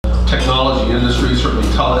technology industry, certainly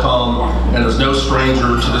telecom, and is no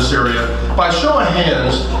stranger to this area. By show of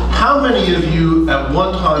hands, how many of you at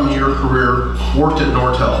one time in your career worked at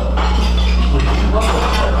Nortel?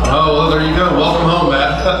 Oh, well, there you go. Welcome home,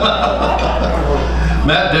 Matt.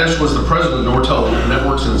 Matt Desch was the president of Nortel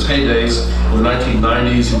Networks in its heydays in the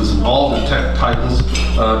 1990s. He was involved in Tech Titans,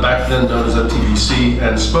 back then known as MTVC,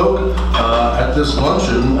 and spoke at this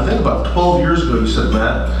luncheon, I think about 12 years ago, you said,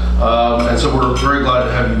 Matt. And so we're very glad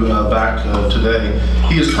to have you back today.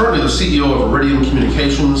 He is currently the CEO of Iridium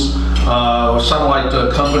Communications, a satellite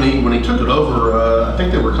company. When he took it over, I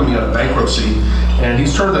think they were coming out of bankruptcy, and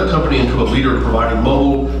he's turned that company into a leader in providing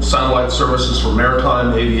mobile satellite services for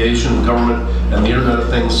maritime, aviation, government, and the Internet of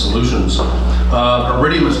Things solutions.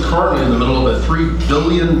 Iridium is currently in the middle of a $3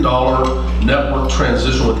 billion network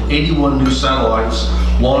transition with 81 new satellites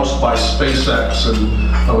launched by SpaceX. And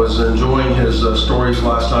I was enjoying his stories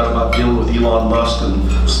last night about dealing with Elon Musk and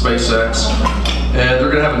SpaceX. And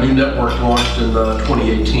they're going to have a new network launched in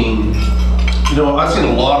 2018. You know, I've seen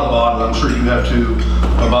a lot about, and I'm sure you have too,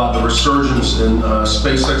 about the resurgence in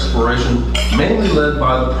space exploration, mainly led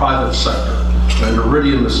by the private sector. And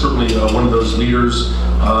Iridium is certainly one of those leaders.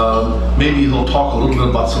 Maybe he'll talk a little bit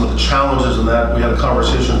about some of the challenges in that. We had a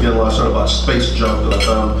conversation again last night about space junk that I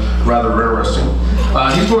found rather interesting.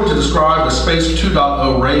 He's going to describe the Space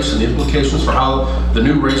 2.0 race and the implications for how the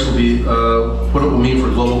new race will be, what it will mean for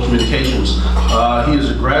global communications. He is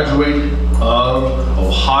a graduate of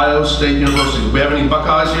Ohio State University. Do we have any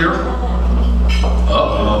Buckeyes here?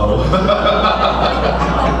 Uh-oh.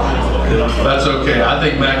 That's okay. I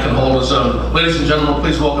think Matt can hold his own. Ladies and gentlemen,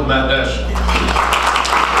 please welcome Matt Desch.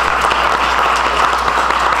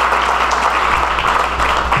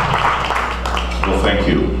 Well, thank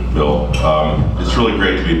you, Bill. It's really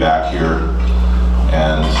great to be back here,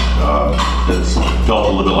 and it's felt a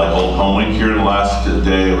little bit like old home week here in the last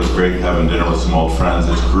day. It was great having dinner with some old friends.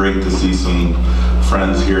 It's great to see some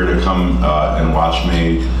friends here to come and watch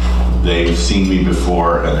me. They've seen me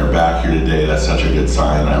before and they're back here today. That's such a good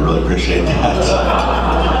sign. I really appreciate that.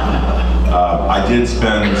 I did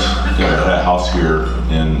spend at a house here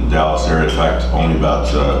in Dallas area, in fact, only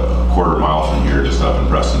about a quarter mile from here, just up in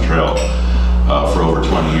Preston Trail, for over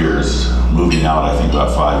 20 years, moving out I think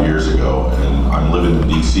about 5 years ago. And I'm living in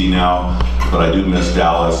DC now, but I do miss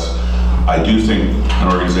Dallas. I do think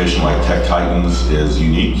an organization like Tech Titans is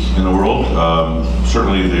unique in the world.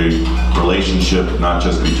 Certainly the relationship not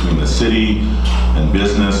just between the city and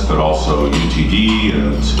business, but also UTD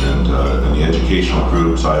and the educational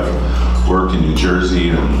groups. I've worked in New Jersey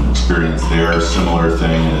and experienced their similar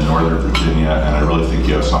thing in Northern Virginia, and I really think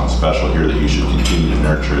you have something special here that you should continue to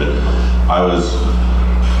nurture it. I was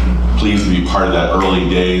pleased to be part of that early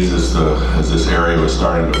days as this area was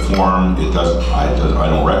starting to form. I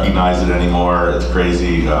don't recognize it anymore. It's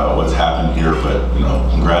crazy what's happened here, but you know,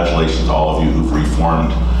 congratulations to all of you who've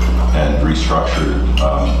reformed and restructured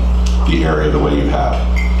the area the way you have.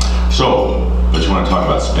 So, but you want to talk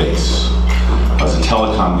about space. I was a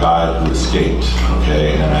telecom guy who escaped,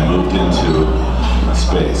 okay, and I moved into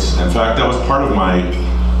space. In fact, that was part of my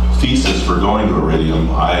thesis for going to Iridium.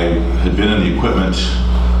 I had been in the equipment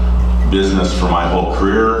business for my whole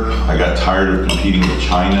career. I got tired of competing with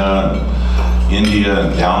China and India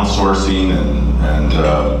and downsourcing and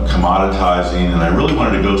commoditizing, and I really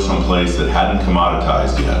wanted to go someplace that hadn't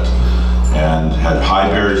commoditized yet and had high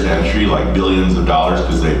barriers to entry, like billions of dollars,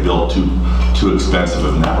 because they built too expensive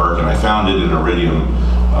of a network, and I found it in Iridium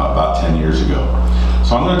about 10 years ago.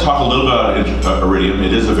 So I'm going to talk a little bit about Iridium.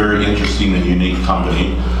 It is a very interesting and unique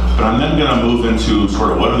company, but I'm then going to move into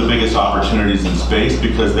sort of what are the biggest opportunities in space,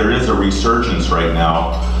 because there is a resurgence right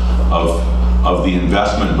now of the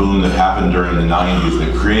investment boom that happened during the 90s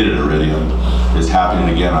that created Iridium is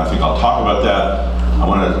happening again. I think I'll talk about that. I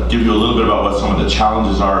want to give you a little bit about what some of the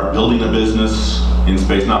challenges are of building a business in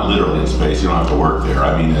space, not literally in space, you don't have to work there.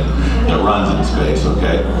 I mean, it runs in space,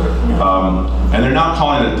 okay? And they're now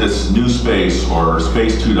calling it this new space or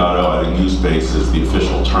space 2.0. I think new space is the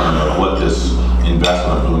official term of what this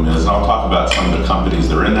investment boom is. And I'll talk about some of the companies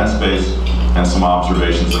that are in that space and some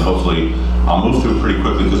observations, and hopefully I'll move through pretty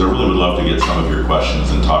quickly because I really would love to get some of your questions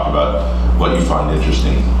and talk about what you find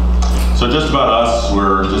interesting. So just about us,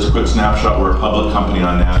 we're just a quick snapshot. We're a public company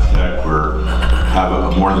on NASDAQ. We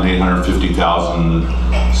have more than 850,000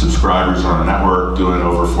 subscribers on our network, doing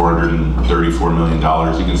over $434 million.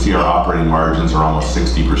 You can see our operating margins are almost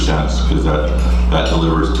 60% because that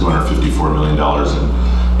delivers $254 million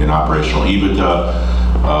in operational EBITDA.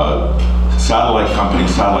 Satellite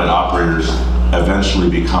companies, satellite operators eventually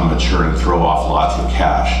become mature and throw off lots of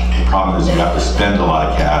cash. The problem is you have to spend a lot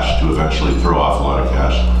of cash to eventually throw off a lot of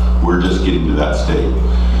cash. We're just getting to that state.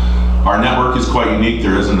 Our network is quite unique.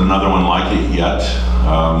 There isn't another one like it yet,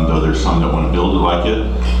 though there's some that want to build it like it.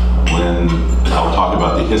 I'll talk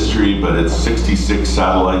about the history, but it's 66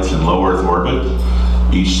 satellites in low Earth orbit.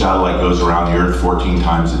 Each satellite goes around the Earth 14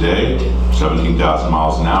 times a day, 17,000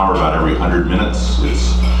 miles an hour, about every 100 minutes.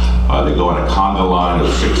 They go on a conga line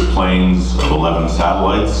of 6 planes of 11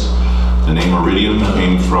 satellites. The name Iridium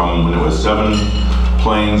came from when it was 7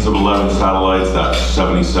 planes of 11 satellites. That's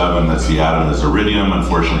 77, that's the atom is Iridium.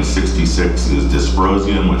 Unfortunately, 66 is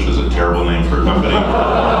dysprosium, which is a terrible name for a company.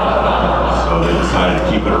 So they decided to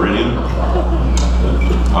keep it Iridium.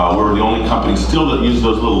 We're the only company still that use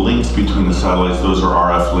those little links between the satellites. Those are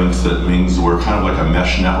RF links. That means we're kind of like a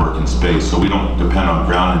mesh network in space. So we don't depend on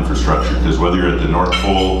ground infrastructure, because whether you're at the North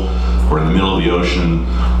Pole or in the middle of the ocean,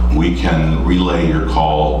 we can relay your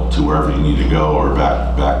call to wherever you need to go or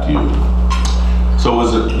back to you. So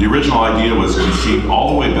the original idea was conceived all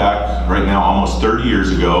the way back, right now, almost 30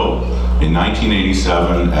 years ago, in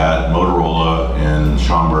 1987 at Motorola in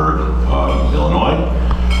Schaumburg, Illinois.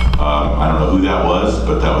 I don't know who that was,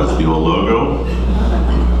 but that was the old logo.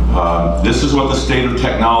 This is what the state of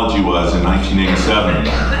technology was in 1987.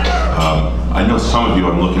 I know some of you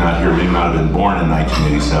I'm looking at here may not have been born in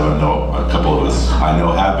 1987, though a couple of us I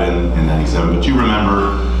know have been in 97, but you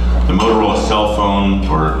remember the Motorola cell phone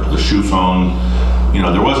or the shoe phone. You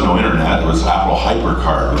know, there was no internet, it was Apple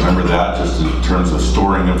HyperCard. Remember that, just in terms of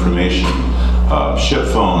storing information. Ship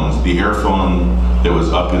phones, the airphone that was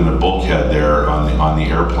up in the bulkhead there on the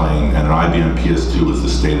airplane, and an IBM PS2 was the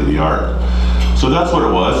state of the art. So that's what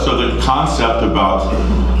it was. So the concept about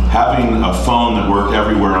having a phone that worked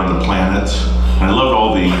everywhere on the planet, and I loved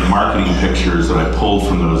all the marketing pictures that I pulled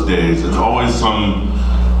from those days. It's always some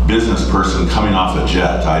business person coming off a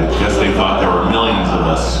jet. I guess they thought there were millions of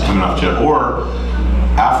us coming off a jet, or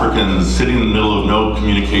Africans sitting in the middle of no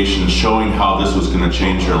communication, showing how this was going to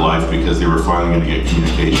change their life because they were finally going to get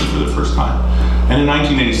communication for the first time. And in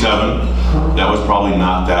 1987, that was probably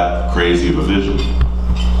not that crazy of a vision.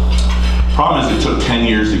 Problem is, it took 10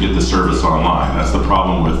 years to get the service online. That's the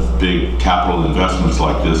problem with big capital investments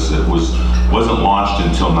like this. It wasn't launched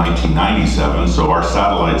until 1997, so our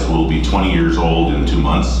satellites will be 20 years old in 2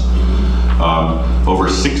 months. Over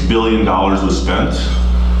 $6 billion was spent.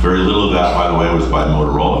 Very little of that, by the way, was by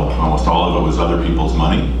Motorola. Almost all of it was other people's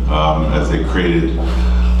money, as they created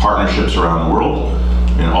partnerships around the world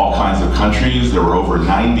in all kinds of countries. There were over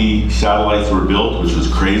 90 satellites that were built, which was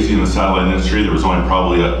crazy in the satellite industry. There was only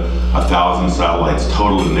probably 1,000 satellites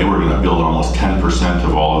total, and they were going to build almost 10%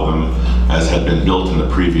 of all of them, as had been built in the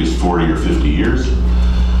previous 40 or 50 years.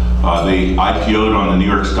 They IPO'd on the New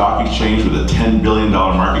York Stock Exchange with a $10 billion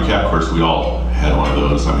market cap. Of course, we all had one of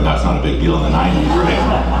those. I mean, that's not a big deal in the 90s, right?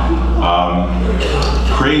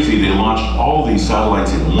 Crazy, they launched all these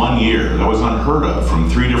satellites in 1 year. That was unheard of, from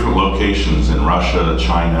 3 different locations in Russia,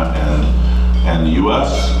 China, and the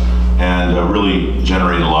US, and really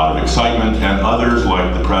generated a lot of excitement. And others,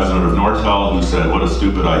 like the president of Nortel, who said, what a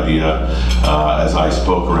stupid idea, as I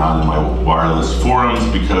spoke around in my wireless forums,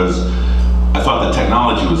 because I thought the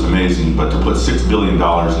technology was amazing, but to put $6 billion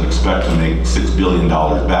and expect to make $6 billion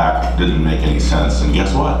back didn't make any sense. And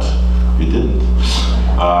guess what? It didn't.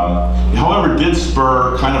 However, it did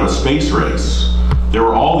spur kind of a space race. There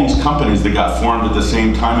were all these companies that got formed at the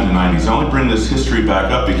same time in the 90s. I only bring this history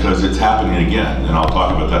back up because it's happening again, and I'll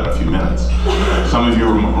talk about that in a few minutes. Some of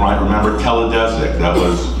you might remember Teledesic. That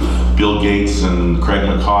was Bill Gates and Craig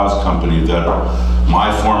McCaw's company that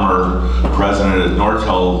my former president at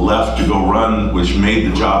Nortel left to go run, which made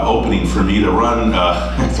the job opening for me to run.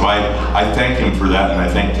 So I thank him for that, and I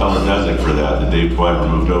thank Teledesic for that Dave Twyver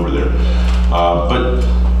moved over there. But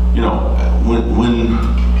you know, when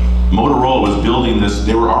Motorola was building this,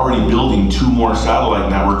 they were already building 2 more satellite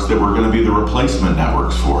networks that were going to be the replacement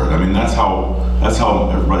networks for it. I mean, that's how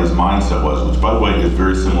everybody's mindset was, which, by the way, is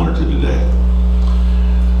very similar to today.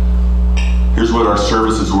 Here's what our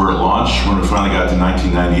services were at launch when we finally got to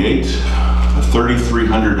 1998. A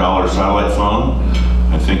 $3,300 satellite phone.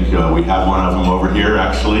 I think we have one of them over here,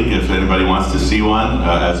 actually, if anybody wants to see one.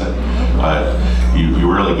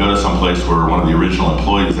 You rarely go to some place where one of the original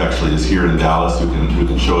employees actually is here in Dallas who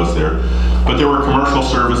can show us there. But there were commercial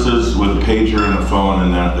services with a pager and a phone,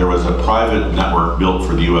 and then there was a private network built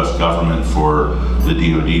for the US government for the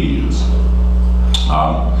DoD to use.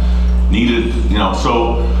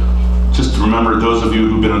 So just remember, those of you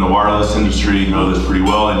who've been in the wireless industry know this pretty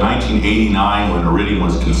well. In 1989, when Iridium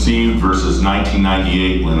was conceived, versus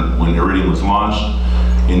 1998 when Iridium was launched.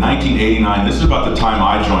 In 1989, this is about the time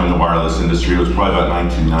I joined the wireless industry. It was probably about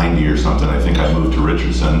 1990 or something. I think I moved to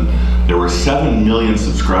Richardson. There were 7 million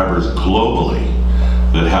subscribers globally.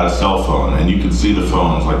 that had a cell phone, and you could see the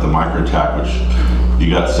phones like the MicroTac, which you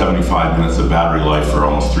got 75 minutes of battery life for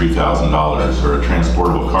almost $3,000, or a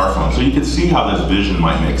transportable car phone. So you could see how this vision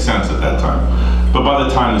might make sense at that time. But by the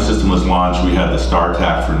time the system was launched, we had the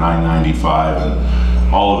StarTAC for $995,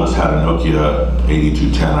 and all of us had a Nokia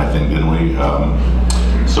 8210, I think, didn't we?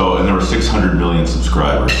 And there were 600 million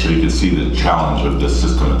subscribers, so you could see the challenge of this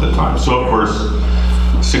system at the time. So of course,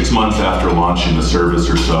 6 months after launching the service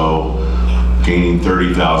or so, gaining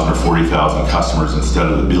 30,000 or 40,000 customers instead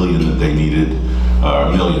of the billion that they needed,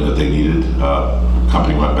 million that they needed, the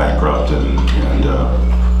company went bankrupt, and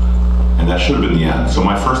that should have been the end. So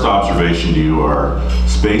my first observation to you are,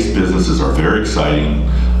 space businesses are very exciting,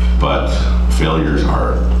 but failures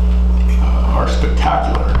are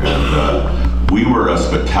spectacular. And we were a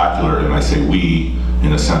spectacular, and I say we,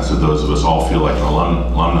 in a sense of those of us all feel like an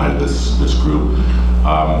alumni of this group.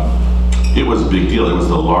 It was a big deal. It was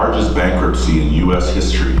the largest bankruptcy in US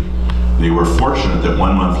history. They were fortunate that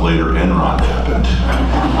 1 month later Enron happened.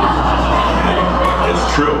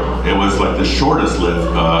 It's true. It was like the shortest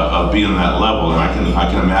lived of being that level, and I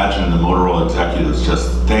can imagine the Motorola executives just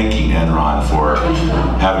thanking Enron for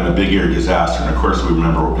having a big air disaster. And of course, we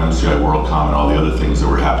remember MCI WorldCom and all the other things that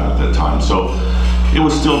were happening at that time. So it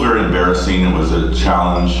was still very embarrassing. It was a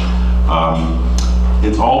challenge.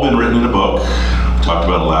 It's all been written in a book. We talked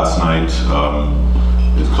about it last night.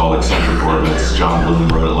 It's called Eccentric Orbits. John Bloom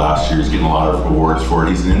wrote it last year. He's getting a lot of awards for it.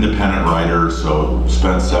 He's an independent writer, so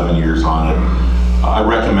spent 7 years on it. I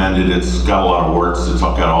recommend it. It's got a lot of warts. It's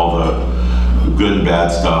got all the good and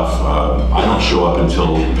bad stuff. I don't show up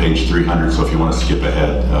until page 300, so if you want to skip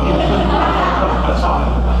ahead, that's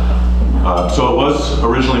fine. So it was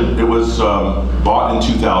originally, bought in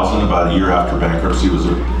 2000, about a year after bankruptcy.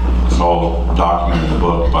 It's all documented in the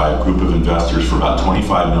book, by a group of investors for about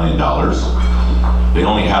 $25 million. They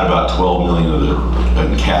only had about 12 million of it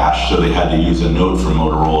in cash, so they had to use a note from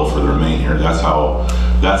Motorola for the remainder. That's how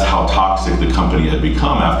toxic the company had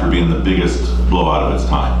become after being the biggest blowout of its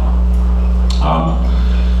time.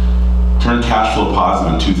 Turned cash flow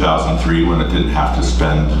positive in 2003 when it didn't have to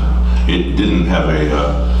spend. It didn't have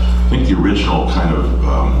I think the original kind of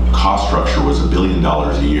cost structure was $1 billion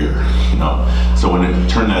a year. So when it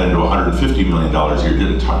turned that into $150 million a year, it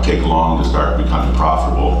didn't take long to start becoming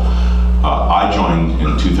profitable. I joined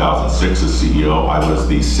in 2006 as CEO. I was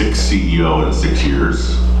the 6th CEO in 6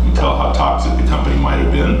 years. You can tell how toxic the company might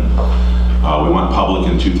have been. We went public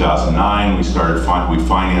in 2009. We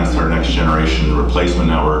financed our next generation replacement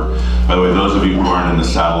network. By the way, those of you who aren't in the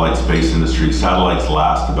satellite space industry, satellites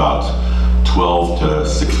last about 12 to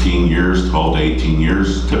 16 years, 12 to 18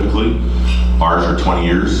 years typically. Ours are 20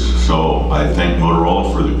 years, so I thank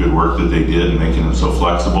Motorola for the good work that they did in making them so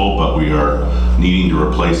flexible, but we are needing to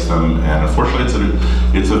replace them, and unfortunately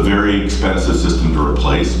it's a very expensive system to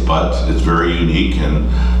replace, but it's very unique, and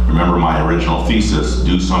remember my original thesis,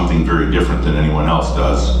 do something very different than anyone else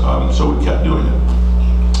does, so we kept doing it.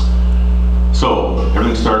 So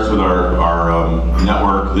everything starts with our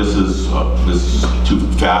network. This is too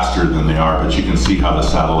faster than they are, but you can see how the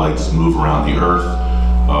satellites move around the Earth.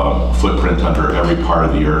 Footprint under every part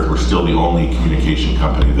of the Earth. We're still the only communication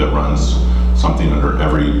company that runs something under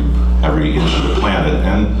every inch of the planet.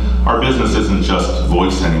 And our business isn't just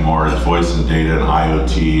voice anymore. It's voice and data and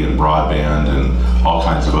IoT and broadband and all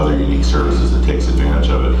kinds of other unique services that takes advantage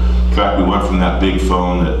of it. In fact, we went from that big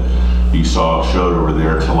phone that you showed over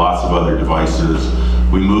there to lots of other devices.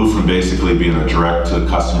 We moved from basically being a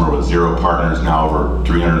direct-to-customer with 0 partners, now over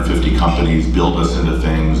 350 companies build us into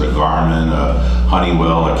things, a Garmin, a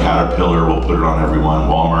Honeywell, a Caterpillar, we'll put it on everyone,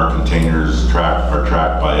 Walmart containers are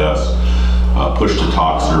tracked by us,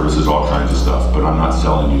 push-to-talk services, all kinds of stuff, but I'm not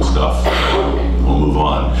selling you stuff. We'll move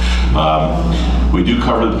on. We do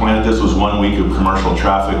cover the planet. This was 1 week of commercial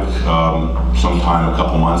traffic sometime a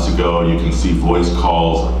couple months ago. You can see voice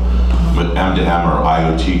calls with M2M or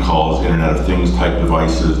IoT calls, Internet of Things type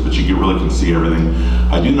devices, but you really can see everything.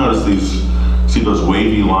 I do notice see those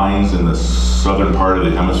wavy lines in the southern part of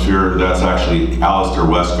the hemisphere? That's actually Alistair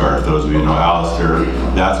Westgard, those of you who know Alistair.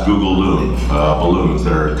 That's Google Loon, balloons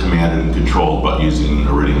that are commanded and controlled by using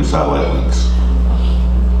Iridium satellite links.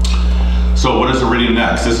 So what is Iridium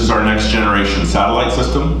Next? This is our next generation satellite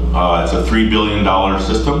system. It's a $3 billion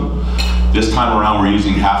system. This time around, we're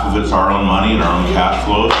using half of it's our own money and our own cash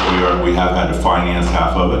flow, so we have had to finance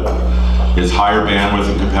half of it. It's higher bandwidth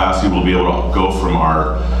and capacity. We'll be able to go from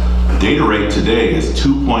our data rate today is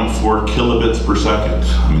 2.4 kilobits per second.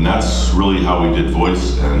 I mean, that's really how we did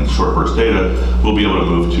voice and short burst data. We'll be able to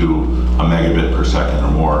move to a megabit per second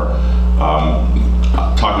or more.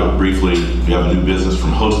 Talk briefly, we have a new business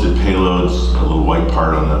from hosted payloads, a little white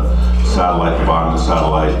part on the satellite, the bottom of the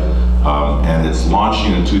satellite, and it's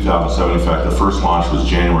launching in 2007. In fact, the first launch was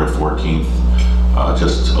January 14th,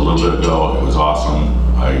 just a little bit ago. It was awesome.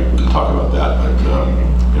 I can talk about that, but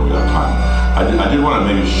we have time. I did want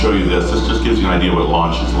to maybe show you this. This just gives you an idea what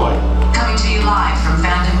launch is like. Coming to you live from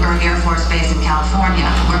Vandenberg Air Force Base in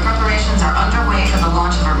California, where preparations are underway for the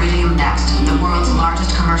launch of Iridium Next, the world's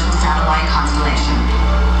largest commercial satellite constellation.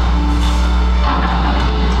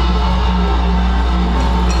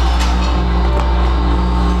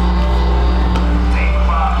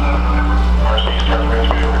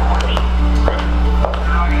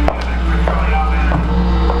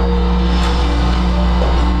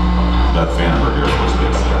 That's Vandenberg Air Force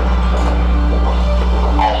Base there.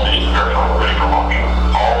 All stations verify, ready for launch.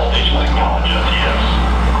 All stations acknowledge SES.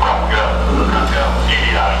 Ground go. Ground go.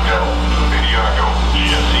 ADI go. ADI go.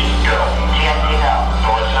 GSC go. GSC go.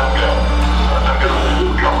 OSM go. OSM go.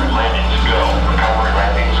 Recovery landings go. Recovery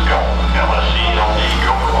landings go. LSC LD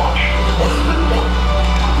go for launch.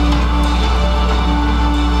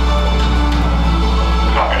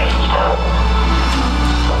 Mechanism start.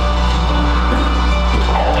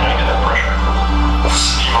 All tanks at pressure.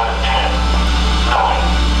 T-minus 10, 9,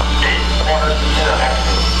 8, water,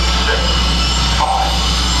 exit, 6, 5,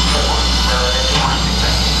 4, 3,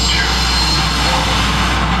 2, 1.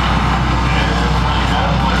 And we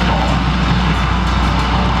have liftoff.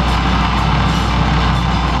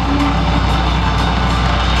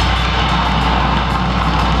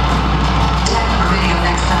 Iridium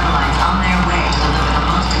Next satellites on their way to deliver the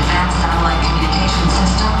most advanced satellite communication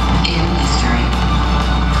system in history.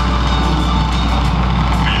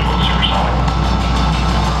 Vehicle supersonic.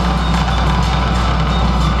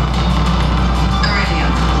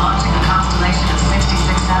 Iridium, launching a constellation of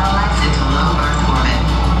 66 satellites into low Earth orbit.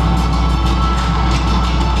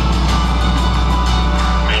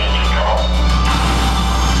 Main engine come up.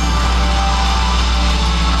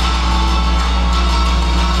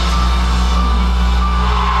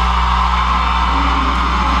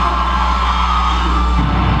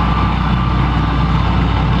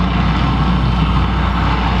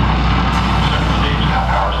 Second stage now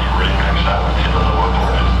powers the Iridium Next satellite into low Earth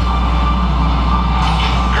orbit.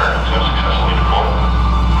 Guardians have successfully deployed.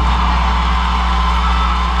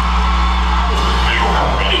 Visual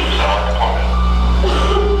confirmation of satellite deployment.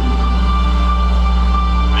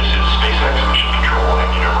 This is SpaceX Mission Control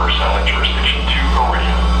and Universe Satellite Jurisdiction to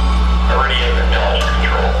Iridium. Iridium Intelligence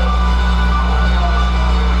Control.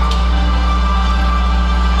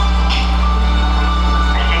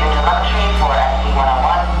 Receiving telemetry for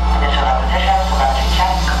SC-101. Initial acquisition, telemetry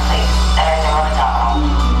check complete. Everything looks nominal.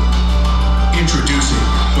 Introducing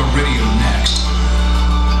Iridium Next.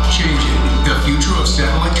 Changing the future of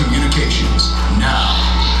satellite communications now.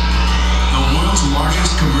 The world's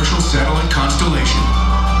largest commercial satellite constellation.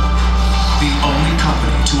 The only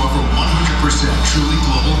company to offer 100% truly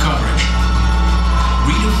global coverage.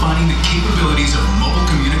 Redefining the capabilities of mobile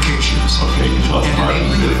communications Okay, you can tell us and more.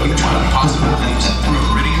 enabling the future of possibilities through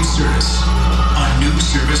Iridium Service. A new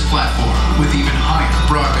service platform with even higher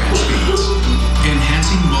broadband speeds.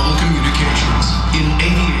 Enhancing mobile communications in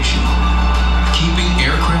aviation. Keeping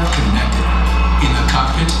aircraft connected in the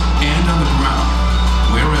cockpit and on the ground,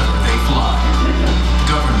 wherever they fly.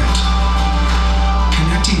 Government.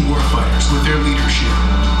 Connecting warfighters with their leadership.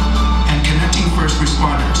 And connecting first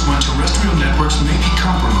responders when terrestrial networks may be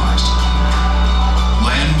compromised.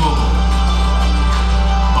 Land mobile.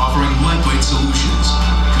 Offering lightweight solutions,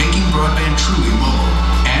 making broadband truly mobile,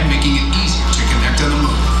 and making it easier to connect on the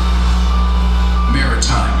move.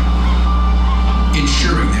 Maritime.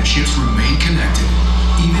 Ensuring that ships remain connected,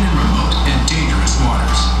 even in remote and dangerous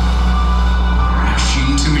waters.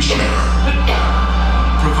 Machine to machine.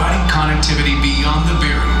 Providing connectivity beyond the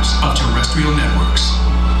barriers of terrestrial networks.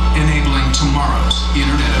 Enabling tomorrow's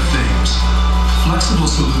Internet of Things.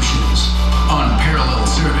 Flexible solutions,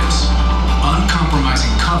 unparalleled service,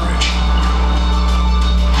 uncompromising coverage.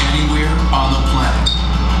 Anywhere on the planet.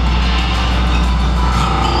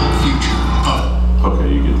 The bold future of...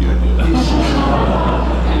 Okay, you get the idea.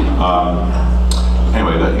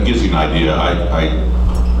 Anyway, that gives you an idea. I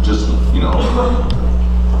just,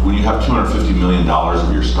 when you have $250 million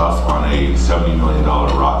of your stuff on a $70 million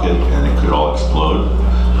rocket and it could all explode,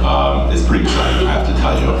 it's pretty exciting, I have to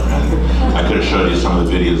tell you. And I could have showed you some of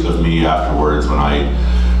the videos of me afterwards when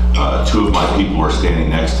two of my people were standing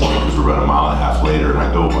next to me because we're about a mile and a half later, and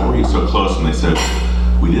I go, "Why were you so close?" And they said,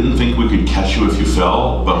 "We didn't think we could catch you if you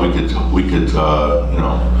fell, but we could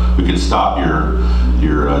stop your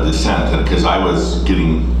descent." Because I was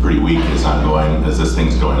getting pretty weak as this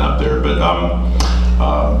thing's going up there. But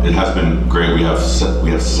it has been great. We have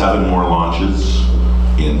 7 more launches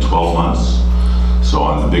in 12 months. So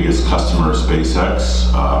on the biggest customer,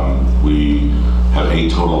 SpaceX, we have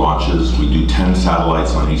 8 total launches. We do 10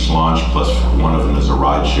 satellites on each launch, plus one of them is a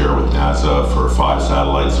ride share with NASA for 5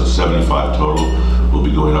 satellites, so 75 total. We'll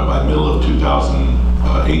be going up by middle of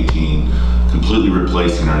 2018, completely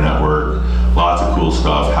replacing our network. Lots of cool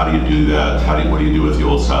stuff. How do you do that? What do you do with the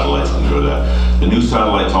old satellites when you go to that? The new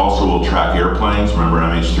satellites also will track airplanes. Remember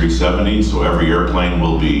MH370? So every airplane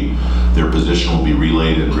will be, their position will be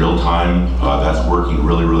relayed in real time. That's working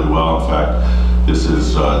really, really well. In fact, this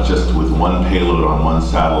is just with one payload on one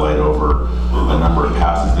satellite over a number of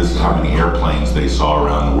passes. This is how many airplanes they saw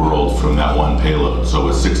around the world from that one payload. So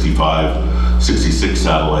with 66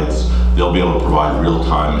 satellites, they'll be able to provide real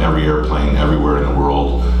time every airplane everywhere in the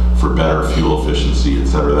world for better fuel efficiency, et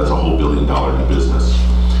cetera. That's a whole $1 billion new business.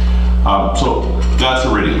 So that's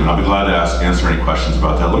Iridium, and I'll be glad to answer any questions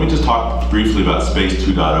about that. Let me just talk briefly about Space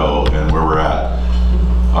 2.0 and where we're at.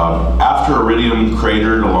 After Iridium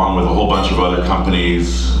cratered, along with a whole bunch of other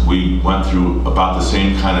companies, we went through about the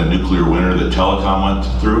same kind of nuclear winter that telecom went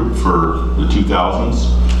through for the 2000s.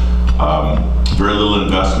 Very little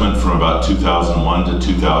investment from about 2001 to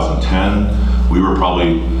 2010. We were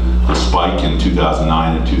probably the spike in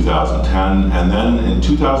 2009 and 2010, and then in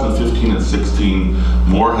 2015 and 16,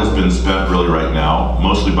 more has been spent really right now,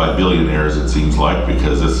 mostly by billionaires it seems like,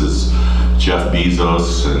 because this is Jeff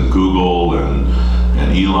Bezos and Google and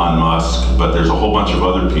Elon Musk, but there's a whole bunch of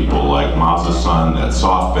other people like Maz's son at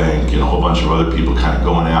SoftBank and a whole bunch of other people kind of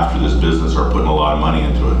going after this business or putting a lot of money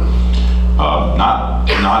into it.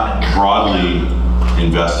 Not broadly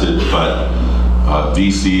invested, but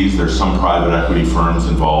VCs, there's some private equity firms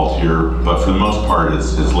involved here, but for the most part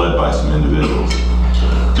it's led by some individuals.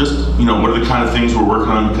 Just, what are the kind of things we're working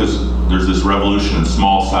on, because there's this revolution in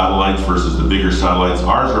small satellites versus the bigger satellites.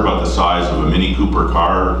 Ours are about the size of a Mini Cooper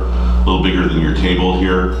car, a little bigger than your table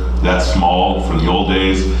here. That's small from the old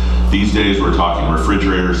days. These days we're talking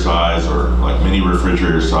refrigerator size, or like mini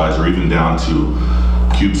refrigerator size, or even down to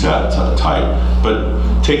CubeSat type.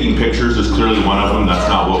 But taking pictures is clearly one of them. That's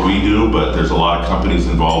not what we do, but there's a lot of companies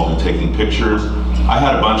involved in taking pictures. I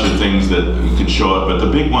had a bunch of things that you could show up, but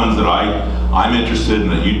the big ones that I'm interested in,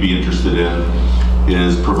 that you'd be interested in,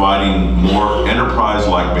 is providing more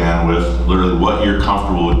enterprise-like bandwidth, literally what you're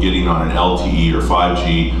comfortable with getting on an LTE or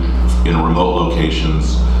 5G in remote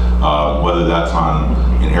locations, whether that's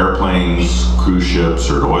in airplanes, cruise ships,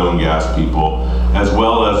 or oil and gas people, as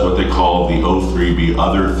well as what they call the O3B,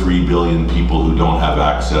 other 3 billion people who don't have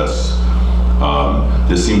access.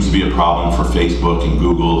 This seems to be a problem for Facebook and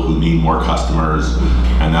Google, who need more customers,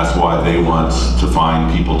 and that's why they want to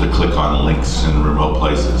find people to click on links in remote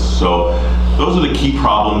places. So those are the key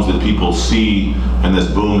problems that people see, and this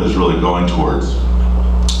boom is really going towards.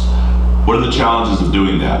 What are the challenges of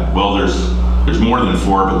doing that? Well, there's more than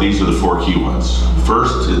 4, but these are the 4 key ones.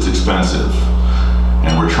 First, it's expensive.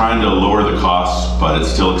 And we're trying to lower the costs, but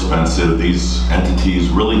it's still expensive. These entities,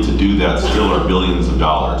 really to do that, still are billions of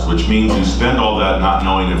dollars, which means you spend all that not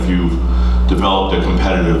knowing if you've developed a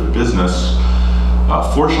competitive business.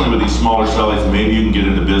 Fortunately, with these smaller satellites, maybe you can get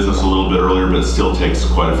into business a little bit earlier, but it still takes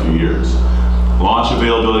quite a few years. Launch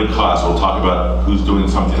availability costs, we'll talk about who's doing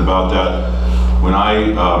something about that. When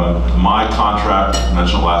my contract, I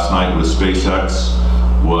mentioned last night, with SpaceX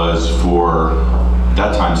was for, at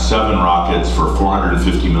that time, 7 rockets for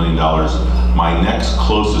 $450 million. My next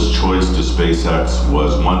closest choice to SpaceX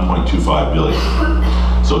was $1.25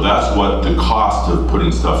 billion. So that's what the cost of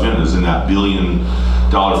putting stuff in is, in that $1 billion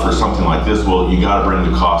for something like this. Well, you got to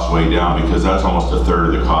bring the cost way down, because that's almost 1/3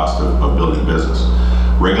 of the cost of building a business.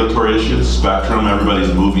 Regulatory issues, spectrum,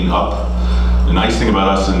 everybody's moving up. The nice thing about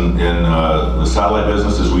us in the satellite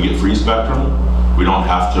business is we get free spectrum. We don't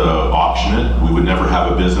have to auction it. We would never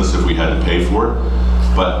have a business if we had to pay for it.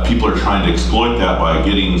 But people are trying to exploit that by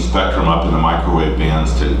getting spectrum up in the microwave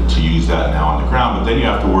bands to use that now on the ground. But then you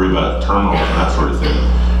have to worry about terminals and that sort of thing.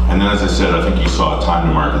 And then, as I said, I think you saw time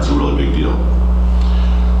to market's a really big deal.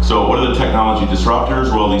 So what are the technology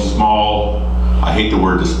disruptors? Well, these small, I hate the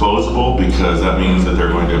word disposable, because that means that they're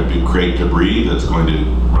going to create debris that's going to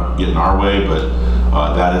get in our way, but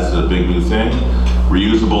that is a big new thing.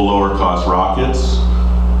 Reusable, lower cost rockets.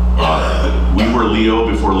 We were LEO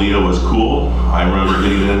before LEO was cool. I remember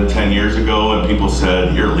getting in 10 years ago and people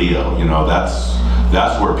said, you're LEO.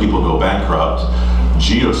 That's where people go bankrupt.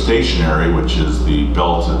 Geostationary, which is the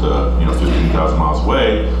belt at the 15,000 miles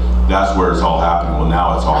away, that's where it's all happening. Well,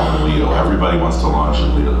 now it's all in LEO. Everybody wants to launch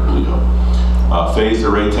in LEO. Phased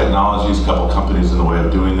array technologies, a couple companies in the way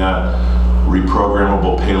of doing that.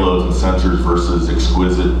 reprogrammable payloads and sensors versus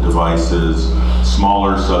exquisite devices,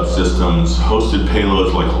 smaller subsystems, hosted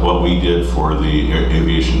payloads like what we did for the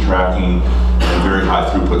aviation tracking, and very high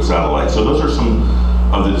throughput satellites. So those are some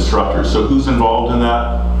of the disruptors. So who's involved in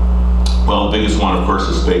that? Well, the biggest one, of course,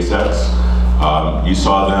 is SpaceX. You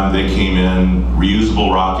saw them, they came in,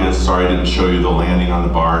 reusable rockets. Sorry I didn't show you the landing on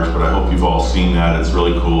the barge, but I hope you've all seen that. It's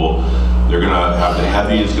really cool. They're gonna have the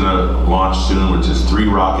Heavy is gonna launch soon, which is 3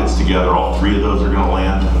 rockets together. All 3 of those are gonna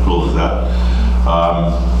land. How cool is that?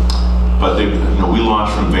 But they, we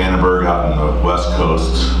launched from Vandenberg out on the West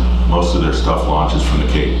Coast. Most of their stuff launches from the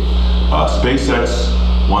Cape. SpaceX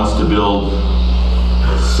wants to build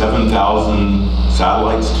 7,000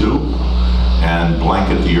 satellites too, and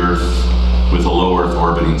blanket the Earth with a low Earth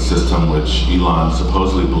orbiting system, which Elon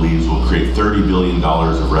supposedly believes will create $30 billion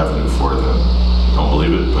of revenue for them. Don't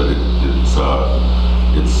believe it, but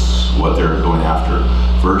it's what they're going after.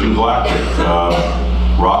 Virgin Galactic,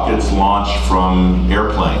 rockets launch from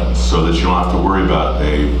airplanes so that you don't have to worry about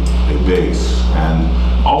a base. And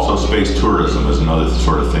also space tourism is another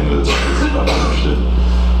sort of thing that's interested.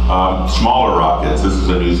 Smaller rockets, this is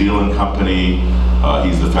a New Zealand company.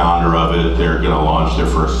 He's the founder of it. They're going to launch their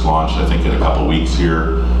first launch, I think, in a couple weeks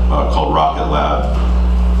here, called Rocket Lab.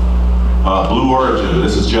 Blue Origin,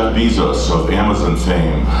 this is Jeff Bezos of Amazon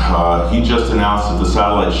fame. He just announced at the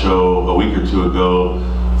satellite show a week or 2 ago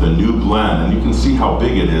the New Glenn, and you can see how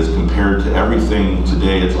big it is compared to everything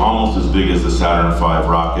today. It's almost as big as the Saturn V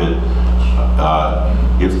rocket.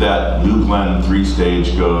 If that New Glenn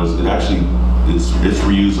 3-stage goes, it's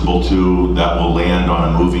reusable too. That will land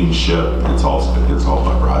on a moving ship. It's all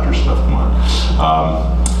about Roger stuff. Come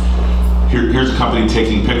on. Here's a company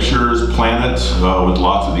taking pictures, Planet, with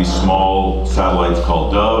lots of these small satellites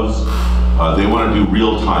called Doves. They want to do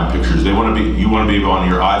real-time pictures. You want to be able on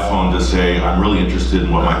your iPhone to say, I'm really interested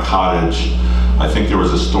in what my cottage. I think there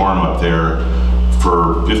was a storm up there.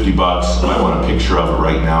 For 50 bucks, I want a picture of it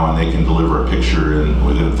right now, and they can deliver a picture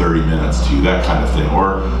within 30 minutes to you, that kind of thing.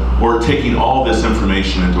 Or taking all this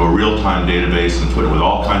information into a real-time database and put it with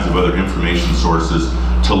all kinds of other information sources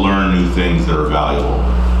to learn new things that are valuable.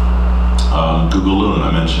 Google Loon,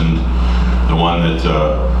 I mentioned the one that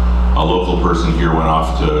a local person here went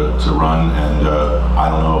off to run, and I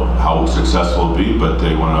don't know how successful it'll be, but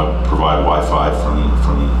they want to provide Wi-Fi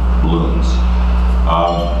from balloons.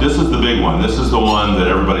 This is the big one. This is the one that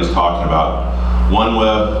everybody's talking about.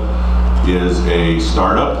 OneWeb is a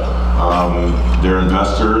startup. They're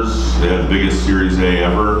investors. They had the biggest Series A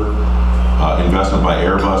ever. Investment by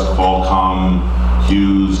Airbus, Qualcomm,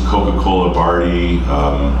 Hughes, Coca-Cola, Barty,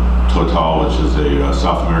 Total, which is a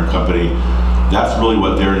South American company. That's really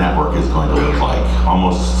what their network is going to look like.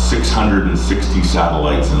 Almost 660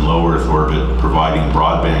 satellites in low Earth orbit providing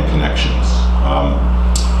broadband connections.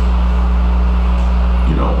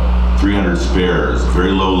 300 spares,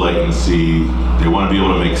 very low latency. They want to be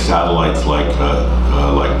able to make satellites like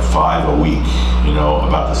 5 a week,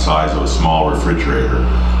 about the size of a small refrigerator.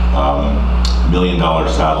 $1 million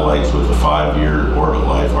satellites with a 5-year orbit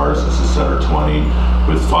life. Ours is a set of 20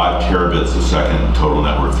 with 5 terabits a second total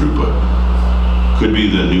network throughput. Could be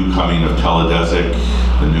the new coming of teledesic,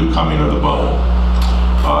 the new coming of the bubble.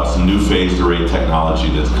 Some new phased array technology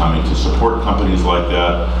that's coming to support companies like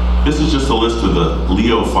that. This is just a list of the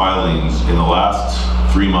LEO filings in the last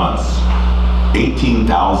 3 months.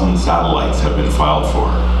 18,000 satellites have been filed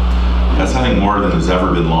for. That's, I think, more than has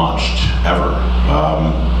ever been launched, ever.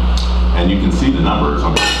 And you can see the numbers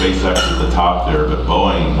on SpaceX at the top there, but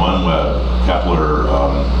Boeing, OneWeb, Kepler,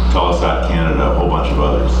 Telesat Canada, a whole bunch of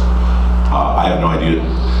others. I have no idea.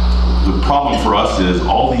 The problem for us is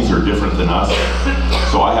all these are different than us,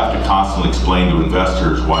 so I have to constantly explain to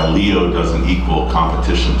investors why LEO doesn't equal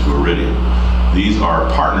competition to Iridium. These are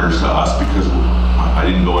partners to us because I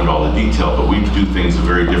didn't go into all the detail, but we do things a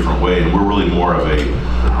very different way, and we're really more of a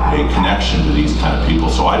connection to these kind of people.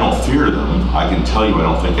 So I don't fear them. I can tell you I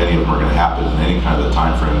don't think any of them are going to happen in any kind of the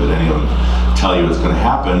time frame that any of them tell you it's going to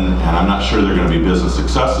happen, and I'm not sure they're going to be business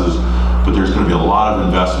successes, but there's going to be a lot of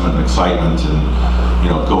investment and excitement and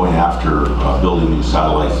going after building new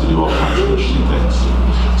satellites to do all kinds of interesting things.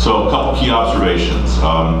 So a couple key observations.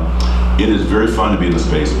 It is very fun to be in the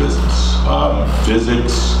space business.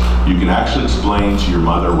 Physics, you can actually explain to your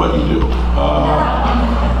mother what you do.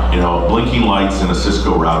 Blinking lights in a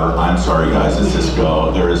Cisco router, I'm sorry guys, it's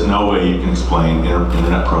Cisco. There is no way you can explain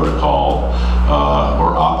internet protocol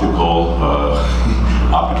or optical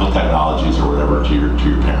technologies or whatever to your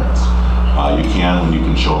parents. You can when you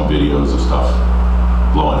can show them videos of stuff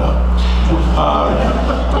blowing up.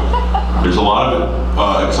 There's a lot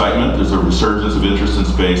of excitement. There's a resurgence of interest in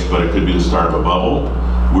space, but it could be the start of a bubble.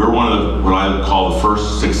 we're one of what I would call the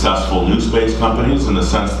first successful new space companies, in the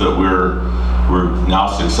sense that we're now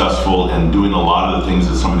successful and doing a lot of the things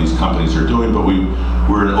that some of these companies are doing, but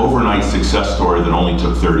we're an overnight success story that only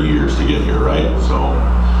took 30 years to get here, right? So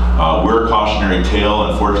we're a cautionary tale.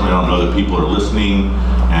 Unfortunately, I don't know that people are listening,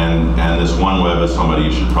 and this OneWeb is somebody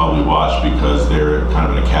you should probably watch, because they're kind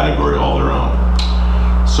of in a category all their own.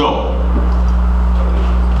 So,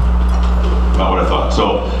 about what I thought.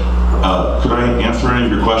 So, could I answer any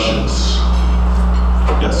of your questions?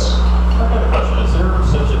 Yes? I got a question. Is there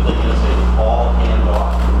such a thing as a call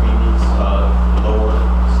handoff between these lower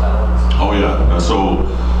satellites? Oh yeah. So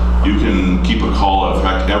you can keep a call. In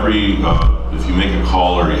fact, if you make a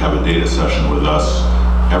call or you have a data session with us,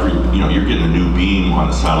 you're getting a new beam on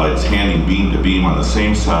the satellite. It's handing beam to beam on the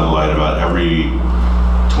same satellite about every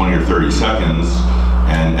 20 or 30 seconds,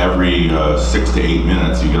 and every 6 to 8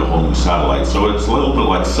 minutes you get a whole new satellite. So it's a little bit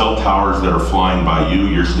like cell towers that are flying by you.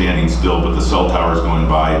 You're standing still, but the cell tower is going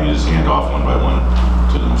by, and you just hand off one by one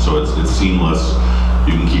to them. So it's seamless.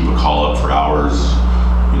 You can keep a call up for hours.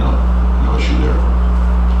 No issue there.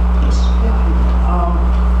 Yes.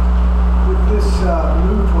 With this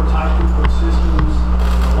move towards high throughput systems,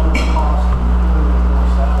 lower cost, and more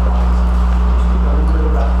satellites, can you speak a little bit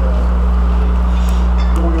about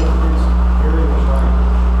going over these areas, right?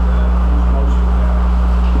 Most of that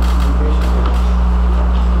communication.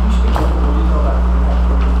 Can you speak a little more detail about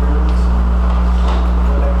interference and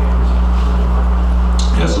what that gains?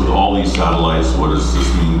 Yes, with all these satellites, what does this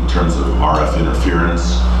mean in terms of RF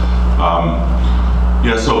interference?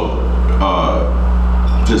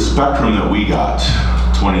 The spectrum that we got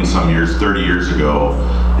 20-some years, 30 years ago,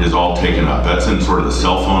 is all taken up. That's in sort of the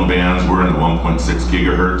cell phone bands. We're in the 1.6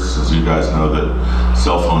 gigahertz. As you guys know, that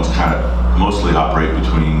cell phones kind of mostly operate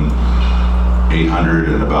between 800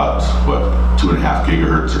 and about, 2.5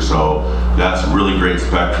 gigahertz or so. That's really great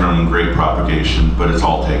spectrum, great propagation, but it's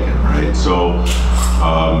all taken, right? So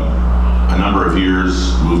a number of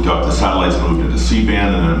years moved up, the satellites moved into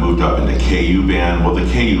C-band, and then it moved up into KU band. Well, the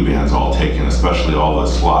KU band's all taken, especially all the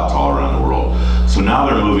slots all around the world. So now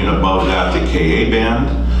they're moving above that to KA band,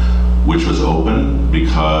 which was open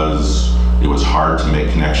because it was hard to make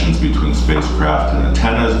connections between spacecraft and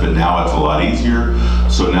antennas, but now it's a lot easier.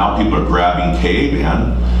 So now people are grabbing KA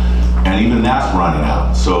band, and even that's running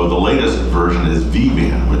out. So the latest version is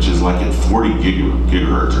V-band, which is like at 40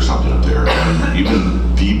 gigahertz or something up there, and even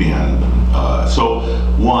V-band.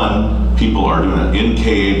 People are doing it in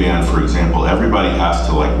KA band, for example. Everybody has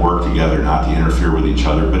to work together not to interfere with each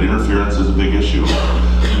other, but interference is a big issue.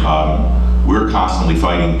 We're constantly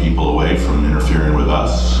fighting people away from interfering with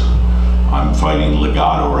us. I'm fighting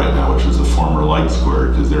Legato right now, which is the former Light Square,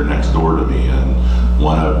 because they're next door to me and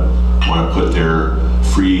want to put their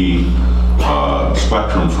free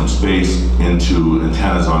spectrum from space into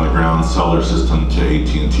antennas on the ground, sell their system to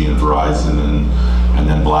AT&T and Verizon, and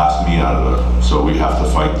then blast me out of it. So we have to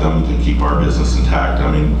fight them to keep our business intact. I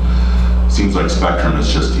mean, it seems like spectrum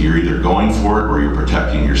is just, you're either going for it or you're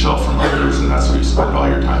protecting yourself from others, and that's what you spend all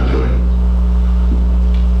your time doing.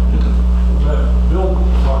 Bill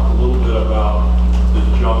talked a little bit about the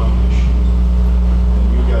junk issue.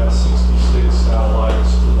 And you got 66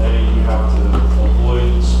 satellites today. You have to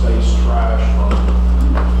avoid space trash on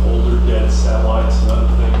older dead satellites and other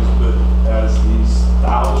things, but as these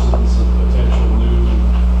thousands of potential new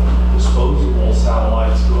disposable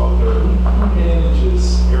satellites go up there, who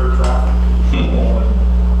manages air traffic control?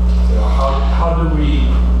 How do we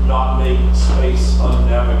not make space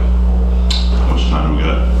unnavigable? How much time we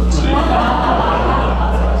got? Let's see.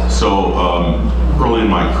 So early in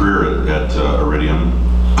my career at Iridium,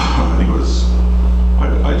 I think it was,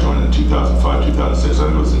 I joined in 2005, 2006, I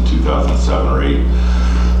think it was in 2007 or 8.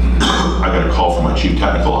 I got a call from my chief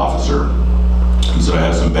technical officer. He said, I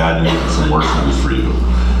have some bad news and some worse news for you.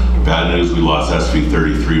 Bad news, we lost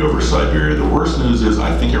SV-33 over Siberia. The worst news is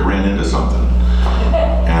I think it ran into something.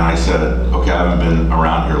 And I said, okay, I haven't been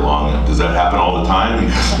around here long. Does that happen all the time? He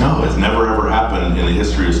goes, no, it's never ever happened in the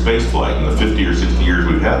history of spaceflight. In the 50 or 60 years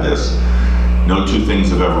we've had this, no two things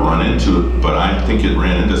have ever run into it, but I think it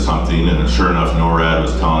ran into something, and sure enough, NORAD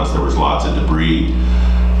was telling us there was lots of debris.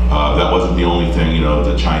 That wasn't the only thing,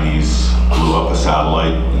 the Chinese blew up a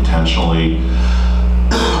satellite intentionally.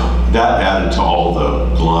 That added to all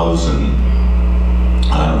the gloves and,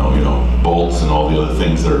 bolts and all the other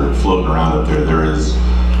things that are floating around up there. There is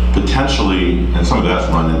potentially, and some of that's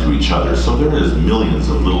run into each other, so there is millions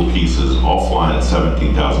of little pieces all flying at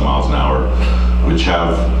 17,000 miles an hour, which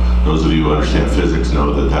have, those of you who understand physics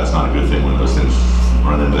know that that's not a good thing when those things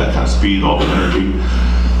run into that kind of speed, all the energy.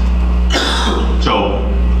 So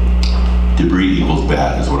debris equals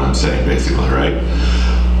bad is what I'm saying, basically, right?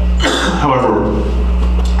 However,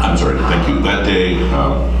 I'm sorry, thank you. That day, you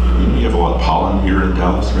have a lot of pollen here in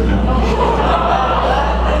Dallas right now.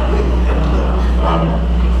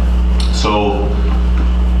 So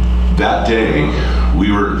that day,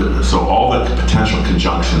 so all the potential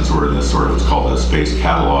conjunctions were in this sort of, it's called a space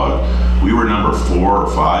catalog. We were number 4 or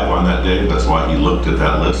 5 on that day. That's why he looked at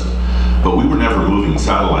that list. But we were never moving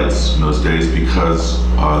satellites in those days because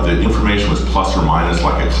the information was plus or minus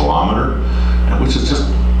like a kilometer, which is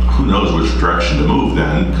just, who knows which direction to move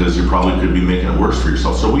then, because you probably could be making it worse for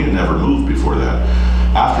yourself. So we had never moved before that.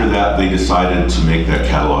 After that, they decided to make that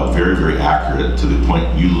catalog very, very accurate to the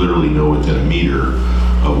point you literally know within a meter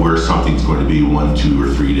of where something's going to be 1, 2,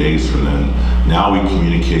 or 3 days from then. Now we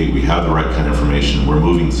communicate, we have the right kind of information, we're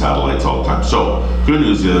moving satellites all the time. So good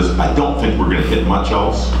news is, I don't think we're going to hit much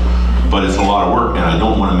else, but it's a lot of work and I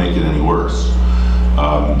don't want to make it any worse.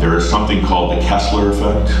 There is something called the Kessler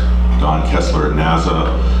effect. Don Kessler at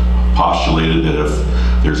NASA postulated that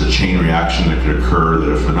if there's a chain reaction that could occur, that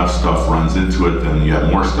if enough stuff runs into it, then you have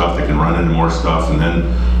more stuff that can run into more stuff, and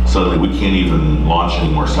then suddenly we can't even launch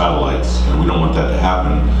any more satellites, and we don't want that to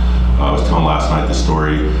happen. I was telling last night the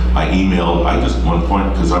story. I just, at one point,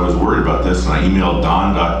 because I was worried about this, and I emailed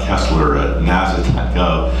don.kessler at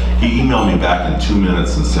nasa.gov. He emailed me back in 2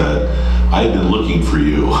 minutes and said, I have been looking for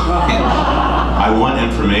you. I want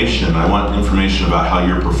information. I want information about how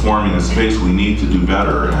you're performing in space. We need to do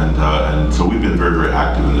better. And so we've been very, very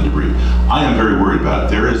active in the debris. I am very worried about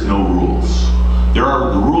it. There is no rules. The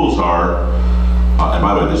rules are, and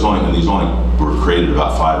by the way, these only were created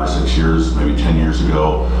about 5 or 6 years, maybe 10 years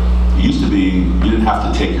ago. It used to be, you didn't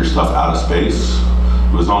have to take your stuff out of space.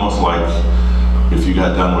 It was almost like if you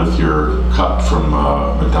got done with your cup from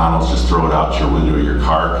McDonald's, just throw it out your window of your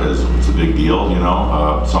car because it's a big deal, you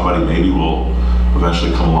know. Somebody maybe will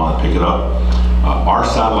eventually come along and pick it up. Our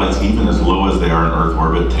satellites, even as low as they are in Earth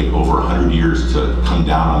orbit, take over 100 years to come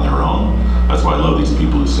down on their own. That's why I love these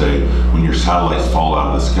people who say, when your satellites fall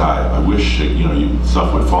out of the sky, I wish that,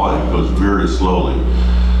 stuff would fall out. It goes very slowly.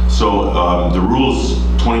 So the rules,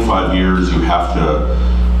 25 years, you have to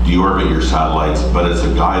deorbit your satellites, but it's a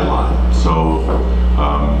guideline. So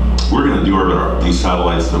we're going to deorbit these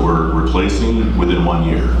satellites that we're replacing within 1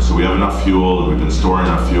 year. So we have enough fuel, and we've been storing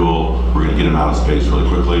enough fuel. We're going to get them out of space really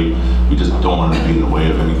quickly. We just don't want them to be in the way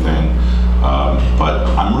of anything. But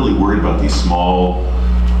I'm really worried about these small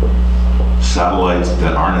satellites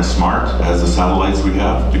that aren't as smart as the satellites we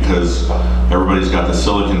have, because everybody's got the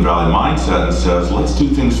Silicon Valley mindset and says, let's do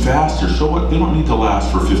things faster. So what? They don't need to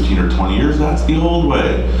last for 15 or 20 years. That's the old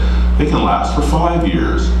way. They can last for 5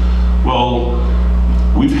 years. Well,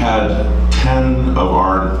 we've had 10 of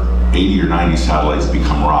our 80 or 90 satellites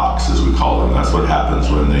become rocks, as we call them. That's what happens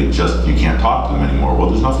when you can't talk to them anymore. Well,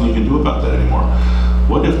 there's nothing you can do about that anymore.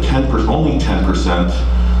 What if only 10%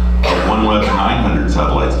 of OneWeb's 900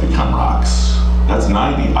 satellites become rocks? That's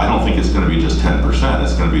 90. I don't think it's going to be just 10%.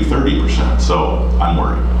 It's going to be 30%. So I'm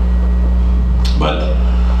worried. But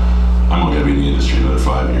I'm only going to be in the industry another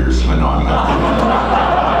 5 years. I know I'm not.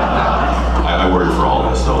 I worry for all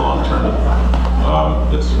of us, though, long term.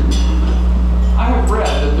 Yes. I have read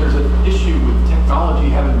that there's an issue with technology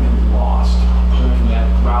having been lost during that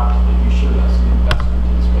route that you showed us, the investment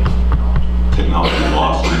in space technology. Technology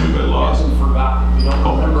lost, what do you mean by lost? Hasn't forgotten. We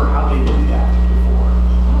don't remember how they did that before.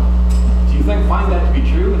 Do you find that to be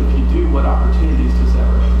true? And if you do, what opportunities does that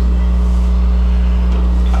represent?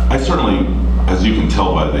 I certainly, as you can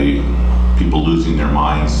tell by the people losing their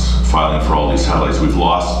minds filing for all these satellites, we've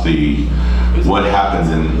lost what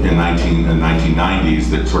happened in the 1990s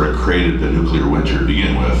that sort of created the nuclear winter to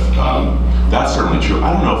begin with. That's certainly true.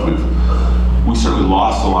 I don't know if we certainly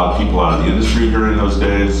lost a lot of people out of the industry during those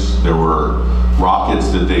days. There were rockets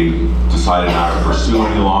that they decided not to pursue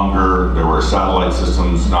any longer. There were satellite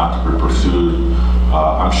systems not to be pursued.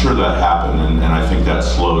 I'm sure that happened, and I think that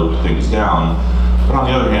slowed things down. But on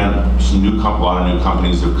the other hand, a lot of new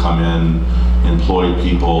companies have come in, employed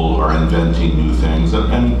people, are inventing new things.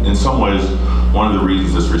 And in some ways, one of the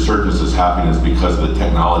reasons this resurgence is happening is because the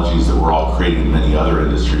technologies that we're all creating in many other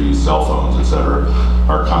industries, cell phones, et cetera,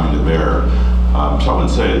 are coming to bear. So I would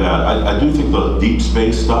say that. I do think the deep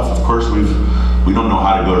space stuff, of course, we don't know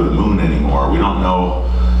how to go to the moon anymore. We don't know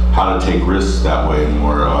how to take risks that way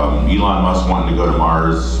anymore. Elon Musk wanting to go to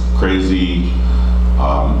Mars, crazy.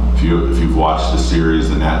 If you've watched the series,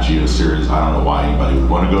 the Nat Geo series, I don't know why anybody would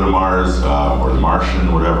want to go to Mars or the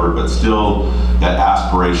Martian, whatever, but still that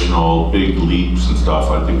aspirational big leaps and stuff,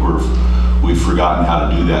 I think we've forgotten how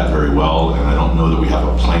to do that very well, and I don't know that we have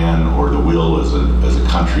a plan or the will as a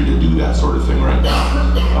country to do that sort of thing right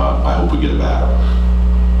now. I hope we get it back.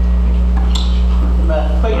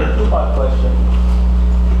 Matt, two-part question.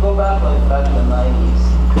 To go back point back in the 90s,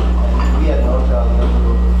 and we at Nortel,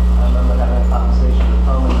 I remember having a conversation with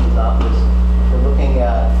Tom in his office. They're looking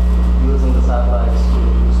at using the satellites to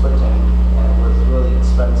do switching, and it was really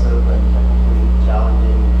expensive and technically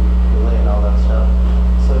challenging, delay and all that stuff.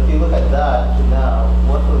 So if you look at that to now,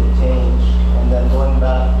 what will change? And then going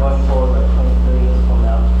forward like 23 years from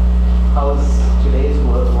now, how is today's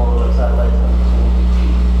world of satellites going to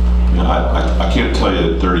change? Yeah, I can't tell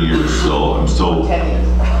you 30 years still. I'm still 10 years.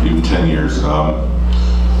 Even 10 years.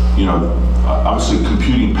 You know, obviously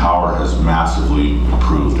computing power has massively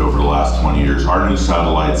improved over the last 20 years. Our new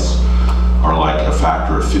satellites are like a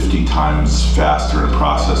factor of 50 times faster in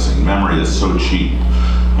processing. Memory is so cheap.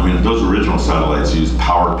 I mean, those original satellites used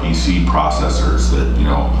PowerPC processors that, you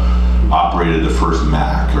know, operated the first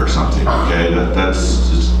Mac or something, okay? That's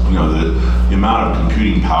just, you know, the amount of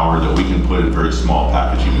computing power that we can put in very small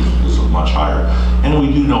packaging is much higher. And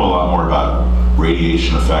we do know a lot more about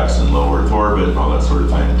radiation effects in low Earth orbit and all that sort of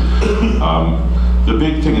thing. The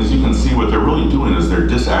big thing is you can see what they're really doing is they're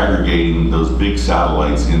disaggregating those big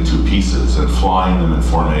satellites into pieces and flying them in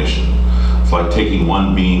formation. It's like taking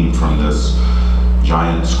one beam from this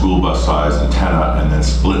giant school bus size antenna and then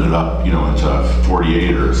splitting it up, you know, into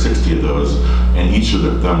 48 or 60 of those, and each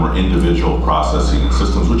of them were individual processing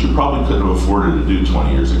systems, which you probably couldn't have afforded to do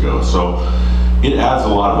 20 years ago. So it adds a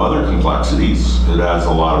lot of other complexities. It adds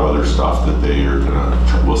a lot of other stuff that they are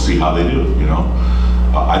gonna, we'll see how they do, you know.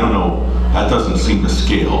 I don't know, that doesn't seem to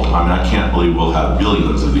scale. I mean, I can't believe we'll have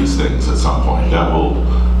billions of these things at some point. That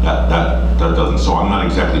doesn't, so I'm not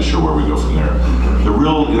exactly sure where we go from there. The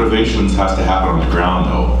real innovations has to happen on the ground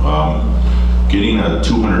though. Getting a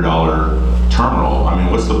 $200 terminal, I mean,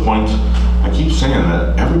 what's the point? I keep saying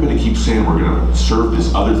that, everybody keeps saying we're gonna serve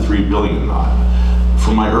this other $3 billion not.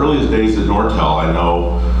 From my earliest days at Nortel, I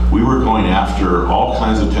know we were going after all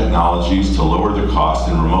kinds of technologies to lower the cost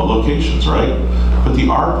in remote locations, right? But the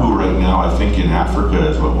ARPU right now, I think in Africa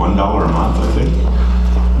is what, $1 a month, I think?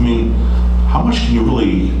 I mean, how much can you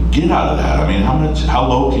really get out of that? I mean, how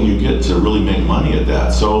low can you get to really make money at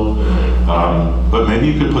that? So, but maybe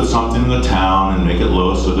you could put something in the town and make it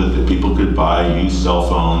low so that the people could buy used cell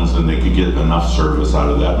phones and they could get enough service out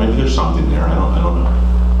of that. Maybe there's something there, I don't know.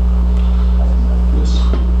 Yes.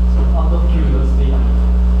 Out of curiosity,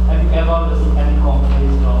 have you ever received any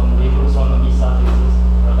complaints from radio astronomy services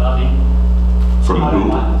regarding From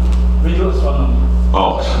who? Radio astronomy.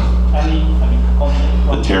 Oh. Any complaints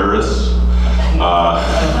from The terrorists?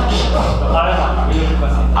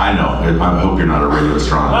 I know. I hope you're not a radio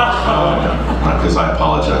astronomer, because I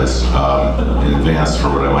apologize in advance for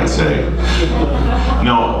what I might say.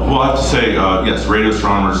 No, well, I have to say, yes, radio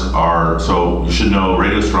astronomers are, so you should know,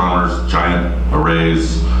 radio astronomers, giant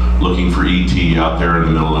arrays, looking for ET out there in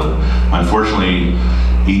the middle of, unfortunately,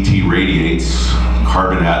 ET radiates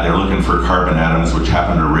carbon, they're looking for carbon atoms which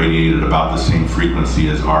happen to radiate at about the same frequency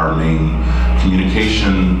as our main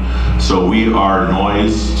communication. So we are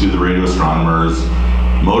noise to the radio astronomers.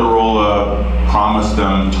 Motorola promised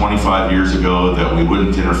them 25 years ago that we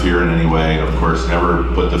wouldn't interfere in any way. Of course, never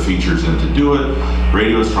put the features in to do it.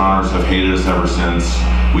 Radio astronomers have hated us ever since.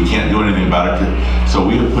 We can't do anything about it. So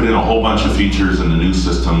we have put in a whole bunch of features in the new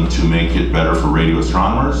system to make it better for radio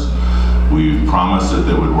astronomers. We promised that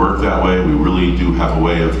it would work that way. We really do have a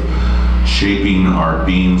way of shaping our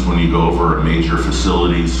beams when you go over major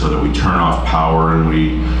facilities so that we turn off power and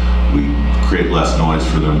we create less noise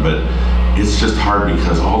for them. But it's just hard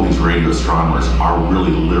because all these radio astronomers are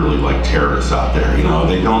really literally like terrorists out there. You know,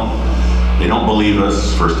 they don't believe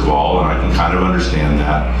us, first of all, and I can kind of understand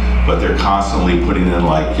that, but they're constantly putting in,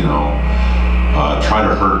 like, you know, try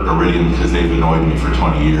to hurt Iridium because they've annoyed me for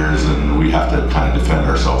 20 years and we have to kind of defend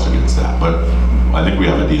ourselves against that. But I think we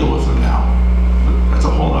have a deal with them now. But that's a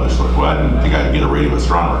whole other story. Well, I didn't think I'd get a radio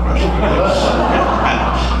astronomer question.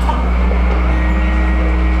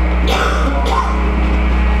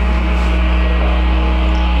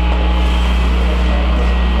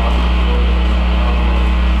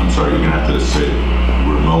 I'm sorry, you're gonna have to say,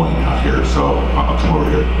 we're mowing out here, so I'll come over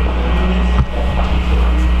here.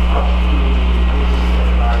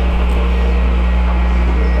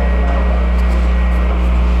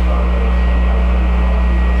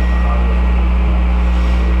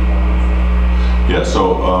 Yeah,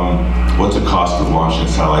 so what's the cost of launching a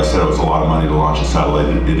satellite? I said it was a lot of money to launch a satellite.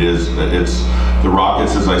 It's the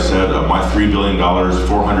rockets, as I said, my $3 billion,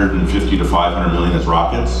 450 to 500 million is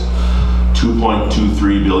rockets.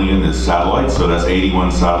 2.23 billion is satellites, so that's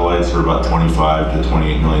 81 satellites for about $25 to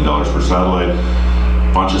 $28 million per satellite.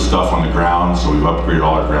 Bunch of stuff on the ground, so we've upgraded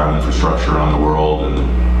all our ground infrastructure around the world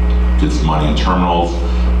and did some money in terminals,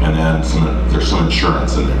 and then there's some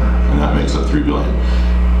insurance in there, and that makes up $3 billion.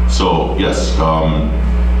 So yes,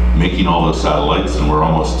 making all those satellites, and we're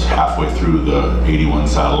almost halfway through the 81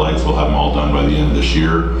 satellites. We'll have them all done by the end of this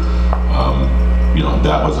year. You know,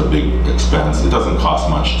 that was a big expense. It doesn't cost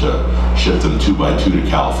much to ship them 2 by 2 to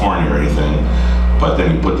California or anything, but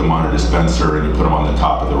then you put them on a dispenser and you put them on the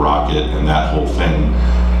top of the rocket, and that whole thing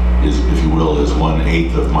is, if you will, is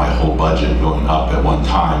 1/8 of my whole budget going up at one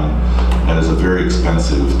time. That is a very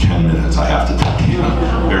expensive 10 minutes, I have to tell you.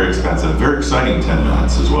 Very expensive, very exciting 10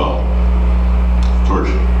 minutes as well.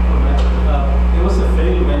 George. There was a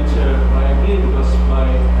failed venture, I believe it was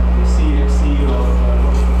by the CFC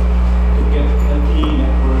to get LTE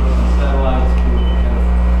networks and satellites to kind of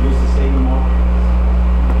use the same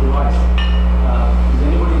device. Is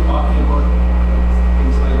anybody talking about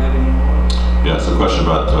things like that anymore? Yeah, so a question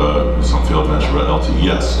about some failed venture about LTE.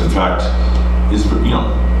 Yes, in fact,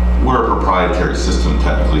 we're a proprietary system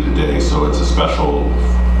technically today, so it's a special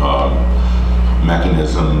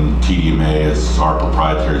mechanism. TDMA is our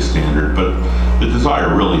proprietary standard, but the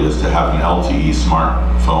desire really is to have an LTE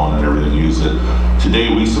smartphone and everything use it. Today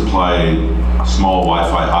we supply a small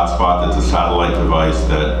Wi-Fi hotspot that's a satellite device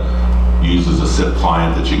that uses a SIP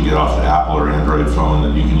client that you can get off the Apple or Android phone,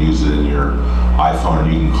 and you can use it in your iPhone,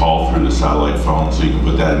 and you can call through the satellite phone, so you can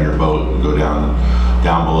put that in your boat and go down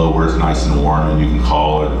below where it's nice and warm, and you can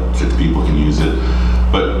call, and 6 people can use it.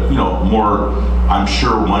 But I'm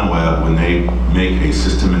sure OneWeb, when they make a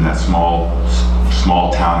system in that small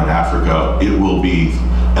town in Africa, it will be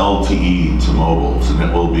LTE to mobiles, and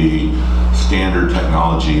it will be standard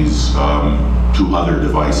technologies to other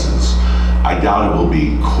devices. I doubt it will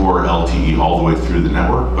be core LTE all the way through the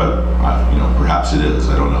network, but perhaps it is.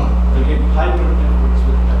 I don't know. Again, hybrid networks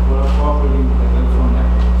with cooperating with the telephone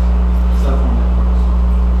networks, cell phone networks.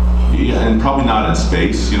 Yeah, and probably not in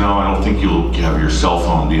space. I don't think you'll have your cell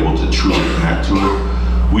phone be able to truly connect to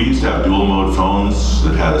it. We used to have dual mode phones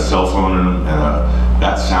that had a cell phone in them, and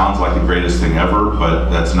that sounds like the greatest thing ever, but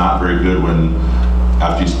that's not very good when,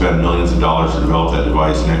 after you spend millions of dollars to develop that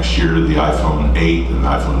device, next year the iPhone 8 and the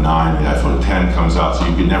iPhone 9 and the iPhone 10 comes out, so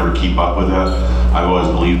you can never keep up with that. I've always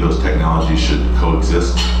believed those technologies should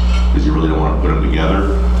coexist, because you really don't want to put them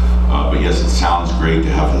together. But yes, it sounds great to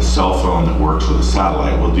have a cell phone that works with a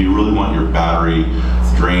satellite. Well, do you really want your battery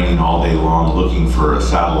draining all day long looking for a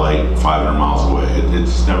satellite 500 miles away?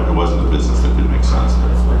 It wasn't a business that could make sense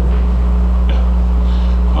there. Yeah.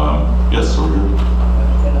 Yes, over here.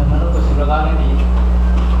 And another question regarding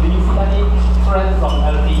do you see any threat from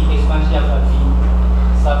LTE, expansion of LTE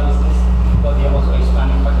services? Because they are also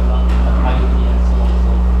expanding quite a lot of IoT and so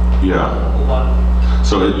on. Yeah.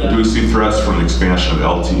 So do we see threats from the expansion of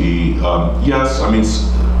LTE? Yes, I mean,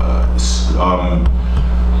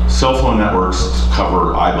 cell phone networks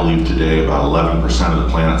cover, I believe today, about 11% of the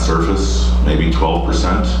planet's surface, maybe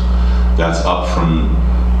 12%. That's up from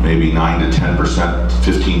maybe 9 to 10%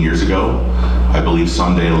 15 years ago. I believe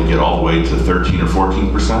someday it'll get all the way to 13 or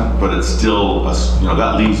 14%, but it's still,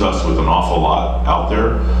 that leaves us with an awful lot out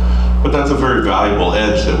there. But that's a very valuable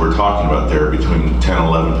edge that we're talking about there between 10 and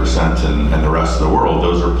 11% and the rest of the world.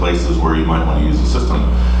 Those are places where you might want to use the system.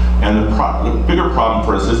 And the bigger problem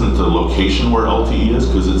for us isn't the location where LTE is,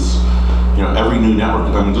 because it's, every new network,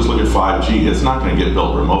 I mean, just look at 5G, it's not going to get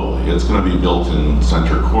built remotely. It's going to be built in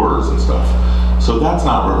center cores and stuff. So that's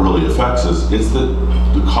not what really affects us. It's that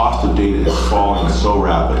the cost of data is falling so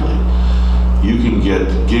rapidly. You can get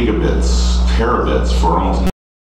gigabits, terabits for almost